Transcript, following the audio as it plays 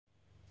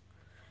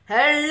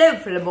Hello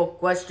fellow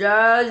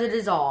BookQuesters, it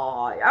is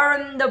I,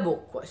 Aaron the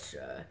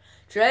BookQuester.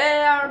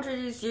 Today I'll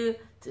introduce you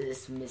to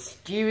this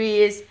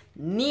mysterious,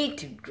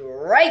 neat,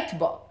 great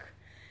book,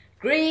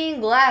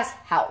 GREENGLASS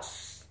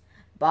House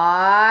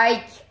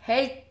by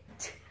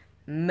Kate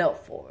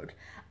Milford.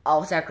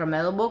 A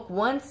Sacramento book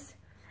once,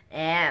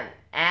 and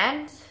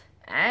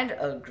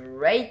a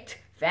great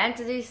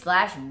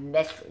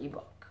fantasy/mystery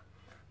book.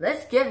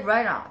 Let's get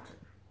right on to it.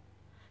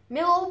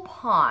 Milo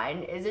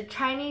Pine is a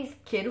Chinese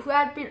kid who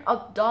had been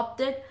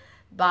adopted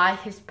by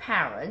his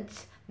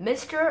parents,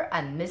 Mr.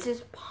 and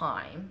Mrs.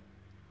 Pine,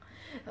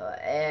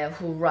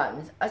 who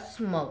runs a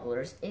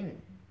smuggler's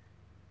inn.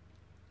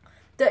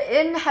 The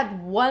inn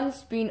had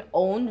once been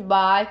owned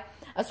by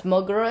a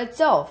smuggler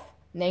itself,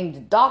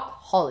 named Doc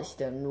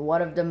Holliston,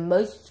 one of the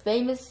most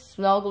famous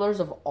smugglers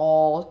of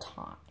all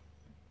time.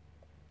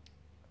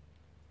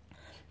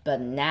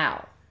 But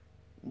now,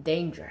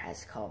 danger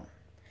has come.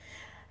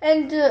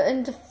 And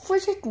in the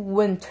frigid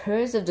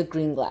winters of the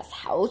GREENGLASS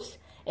house,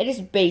 it is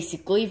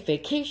basically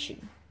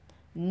vacation.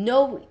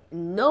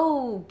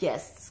 No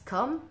guests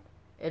come.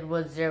 It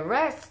was their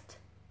rest.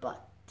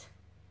 But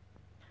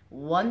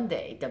one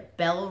day the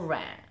bell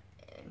rang,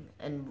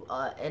 and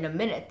in a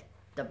minute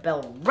the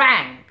bell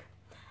rang.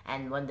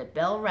 And when the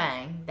bell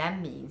rang, that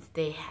means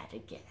they had a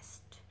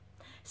guest.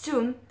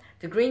 Soon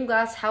the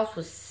GREENGLASS house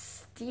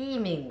was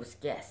teeming with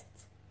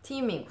guests.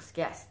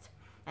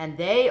 And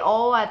they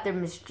all had their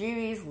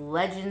mysterious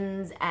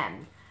legends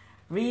and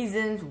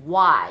reasons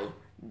why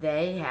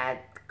they had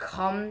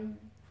come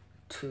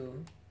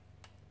to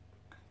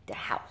the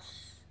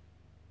house.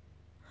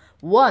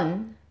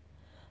 One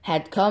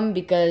had come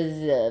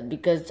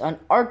because an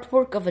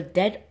artwork of a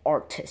dead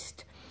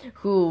artist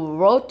who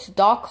wrote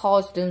Doc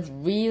Holliston's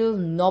real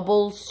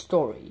novel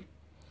story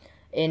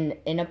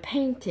in a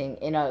painting,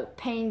 in a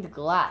painted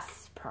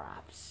glass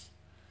perhaps,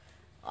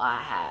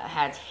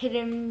 had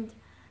hidden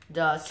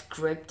the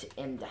script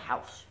in the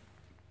house.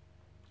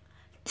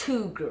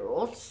 Two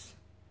girls,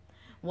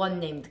 one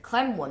named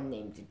Clem, one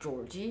named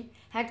Georgie,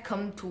 had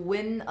come to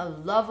win a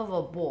love of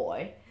a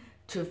boy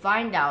to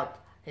find out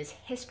his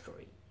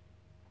history.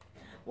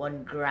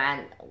 One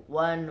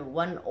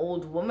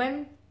old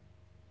woman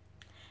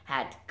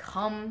had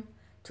come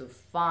to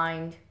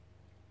find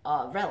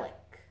a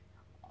relic,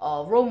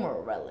 a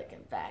Romer relic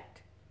in fact,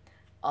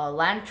 a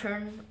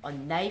lantern, a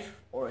knife,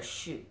 or a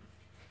shoe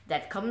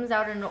that comes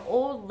out in an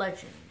old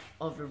legend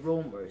of the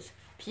Romers,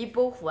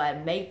 people who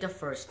had made the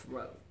first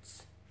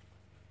roads.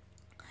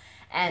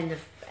 And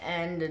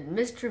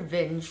Mr.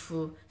 Vinge,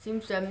 who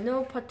seems to have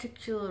no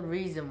particular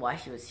reason why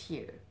he was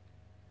here,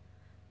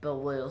 but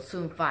we'll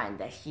soon find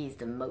that he's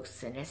the most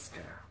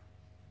sinister.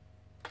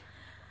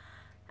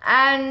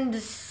 And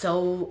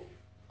so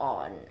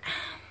on.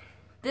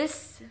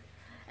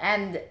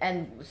 And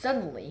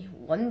suddenly,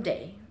 one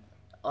day,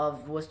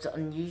 with the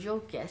unusual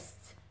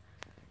guests,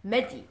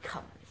 Medi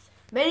comes.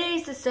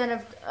 Medi is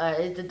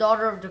the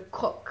daughter of the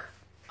cook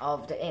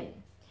of the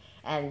inn,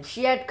 and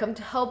she had come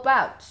to help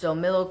out so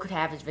Milo could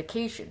have his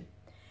vacation.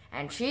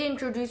 And she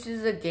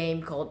introduces a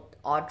game called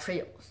Odd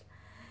Trails.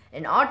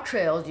 In Odd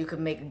Trails, you could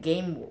make a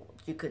game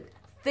world. You could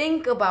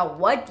think about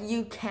what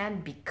you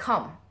can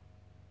become.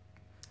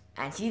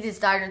 And she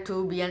decided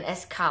to be an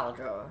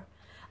escalator,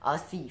 a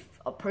thief,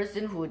 a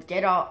person who would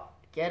get up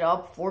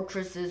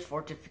fortresses,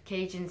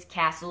 fortifications,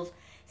 castles,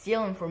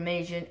 steal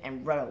information,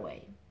 and run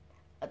away.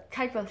 A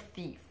type of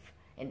thief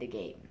in the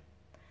game.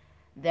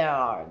 There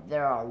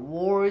are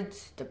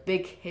wards, the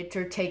big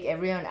hitter, take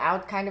everyone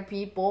out kind of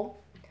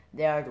people.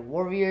 There are the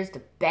warriors,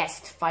 the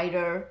best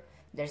fighter.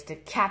 There's the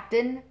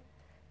captain.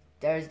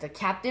 There's the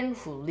captain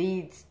who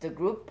leads the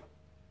group,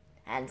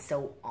 and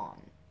so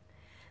on.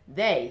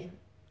 They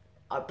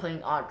are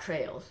playing Odd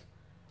Trails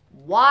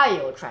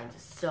while trying to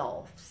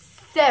solve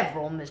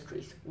several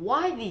mysteries.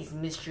 Why these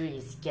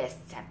mysterious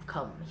guests have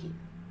come here?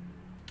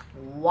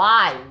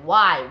 Why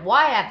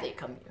have they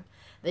come here?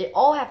 They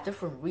all have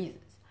different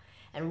reasons.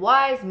 And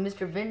why is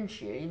Mr. Vinge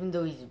here, even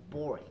though he's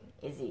boring?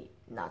 Is he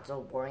not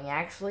so boring,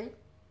 actually?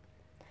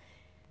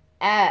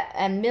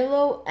 And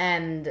Milo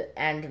and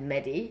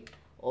Medi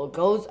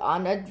goes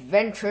on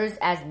adventures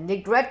as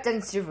Negrette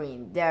and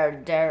Serene.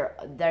 They're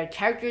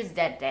characters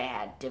that they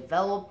had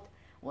developed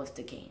with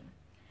the game.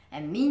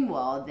 And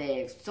meanwhile,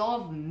 they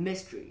solve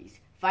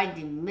mysteries,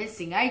 finding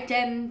missing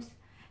items,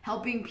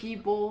 helping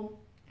people,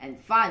 and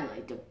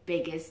finally, the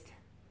biggest,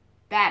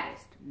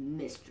 baddest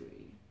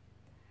mystery.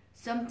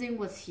 Something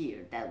was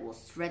here that will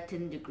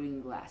threaten the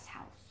GREENGLASS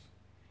house.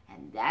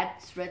 And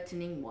that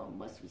threatening one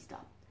must be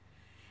stopped.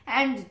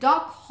 And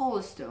Doc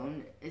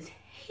Holliston is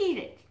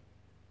hated.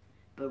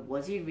 But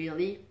was he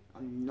really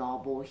a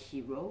noble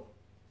hero?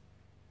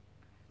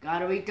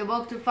 Gotta read the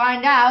book to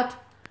find out.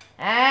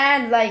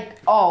 And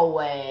like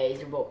always,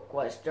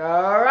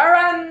 BookQuester,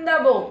 and the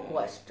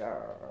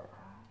BookQuester.